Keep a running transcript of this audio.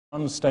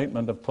One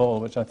statement of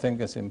Paul which I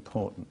think is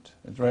important.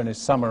 It really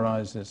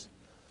summarizes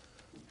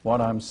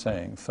what I'm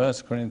saying. 1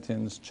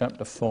 Corinthians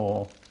chapter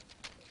 4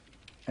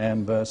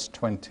 and verse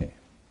 20.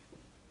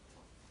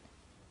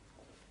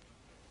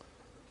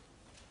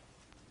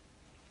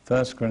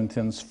 1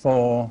 Corinthians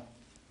 4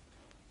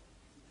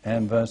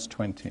 and verse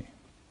 20.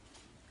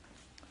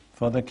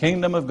 For the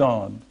kingdom of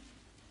God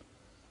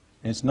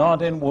is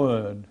not in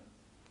word,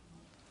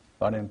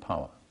 but in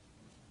power.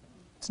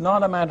 It's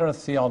not a matter of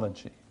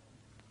theology.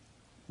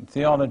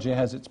 Theology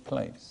has its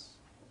place.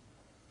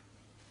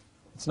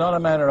 It's not a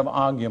matter of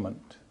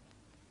argument.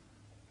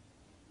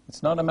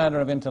 It's not a matter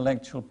of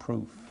intellectual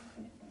proof.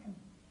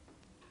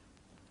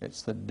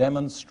 It's the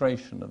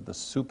demonstration of the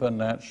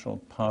supernatural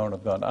power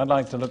of God. I'd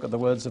like to look at the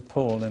words of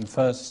Paul in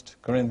 1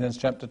 Corinthians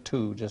chapter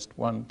 2, just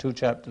two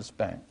chapters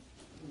back.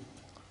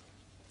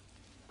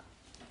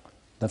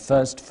 The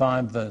first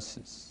 5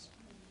 verses.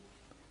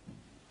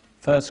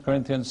 1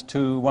 Corinthians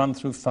 2, 1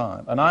 through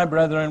 5. And I,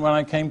 brethren, when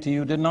I came to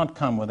you, did not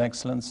come with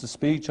excellence of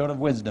speech or of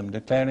wisdom,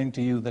 declaring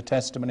to you the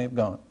testimony of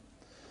God.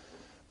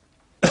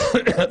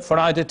 For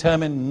I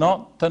determined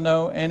not to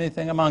know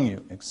anything among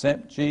you,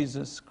 except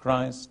Jesus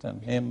Christ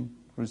and Him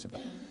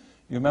crucified.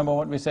 You remember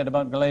what we said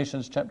about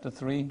Galatians chapter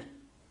 3?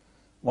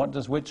 What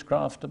does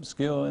witchcraft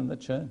obscure in the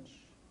church?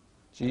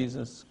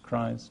 Jesus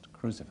Christ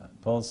crucified.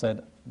 Paul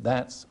said,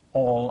 that's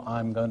all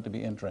I'm going to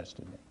be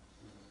interested in.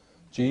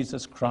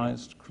 Jesus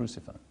Christ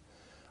crucified.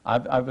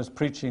 I was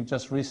preaching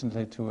just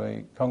recently to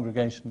a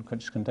congregation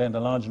which contained a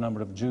large number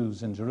of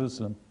Jews in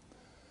Jerusalem,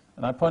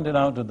 and I pointed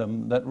out to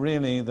them that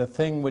really the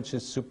thing which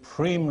is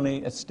supremely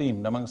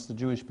esteemed amongst the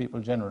Jewish people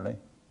generally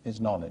is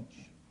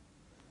knowledge.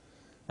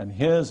 And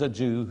here's a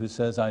Jew who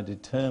says, I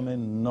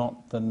determine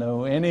not to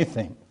know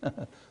anything.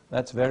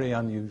 That's very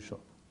unusual.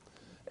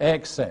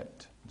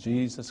 Except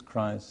Jesus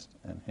Christ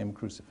and Him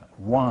crucified.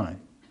 Why?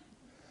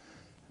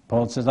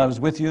 Paul says, I was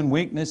with you in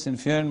weakness, in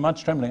fear, and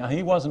much trembling.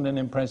 He wasn't an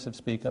impressive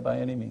speaker by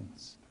any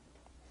means.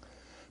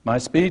 My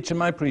speech and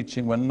my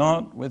preaching were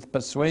not with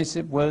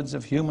persuasive words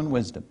of human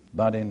wisdom,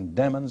 but in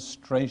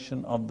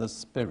demonstration of the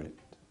Spirit,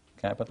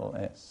 capital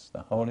S, the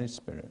Holy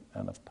Spirit,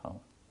 and of power.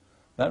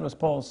 That was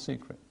Paul's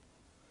secret.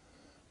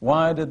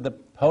 Why did the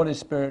Holy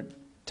Spirit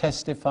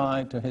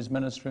testify to his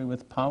ministry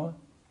with power?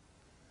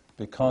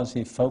 Because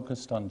he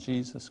focused on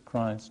Jesus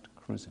Christ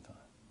crucified.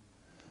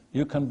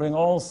 You can bring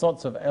all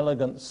sorts of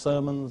elegant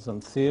sermons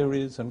and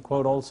theories and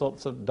quote all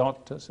sorts of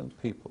doctors and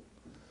people.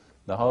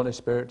 The Holy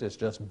Spirit is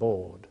just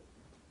bored.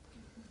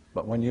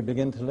 But when you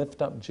begin to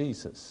lift up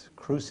Jesus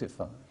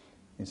crucified,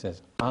 He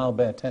says, I'll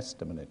bear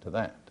testimony to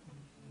that.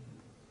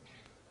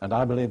 And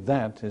I believe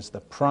that is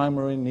the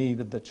primary need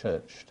of the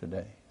church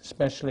today,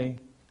 especially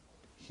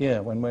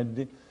here. When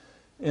we're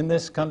in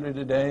this country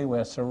today,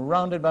 we're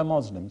surrounded by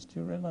Muslims.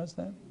 Do you realize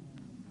that?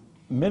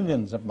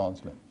 Millions of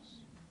Muslims.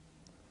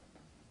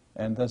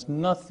 And there's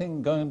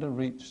nothing going to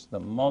reach the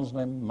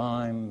Muslim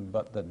mind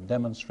but the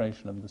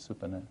demonstration of the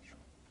supernatural.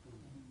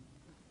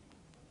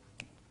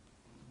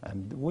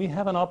 And we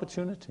have an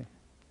opportunity.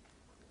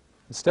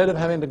 Instead of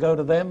having to go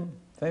to them,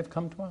 they've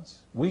come to us.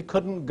 We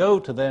couldn't go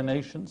to their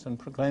nations and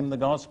proclaim the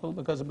gospel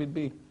because we'd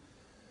be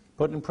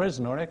put in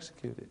prison or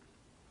executed.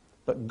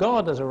 But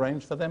God has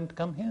arranged for them to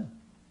come here.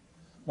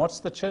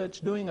 What's the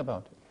church doing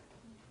about it?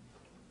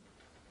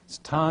 It's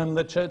time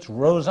the church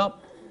rose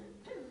up,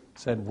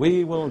 said,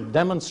 we will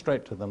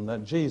demonstrate to them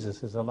that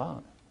Jesus is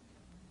alive.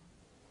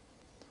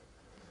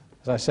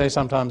 As I say,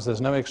 sometimes there's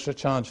no extra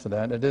charge for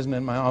that. It isn't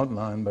in my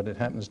outline, but it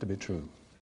happens to be true.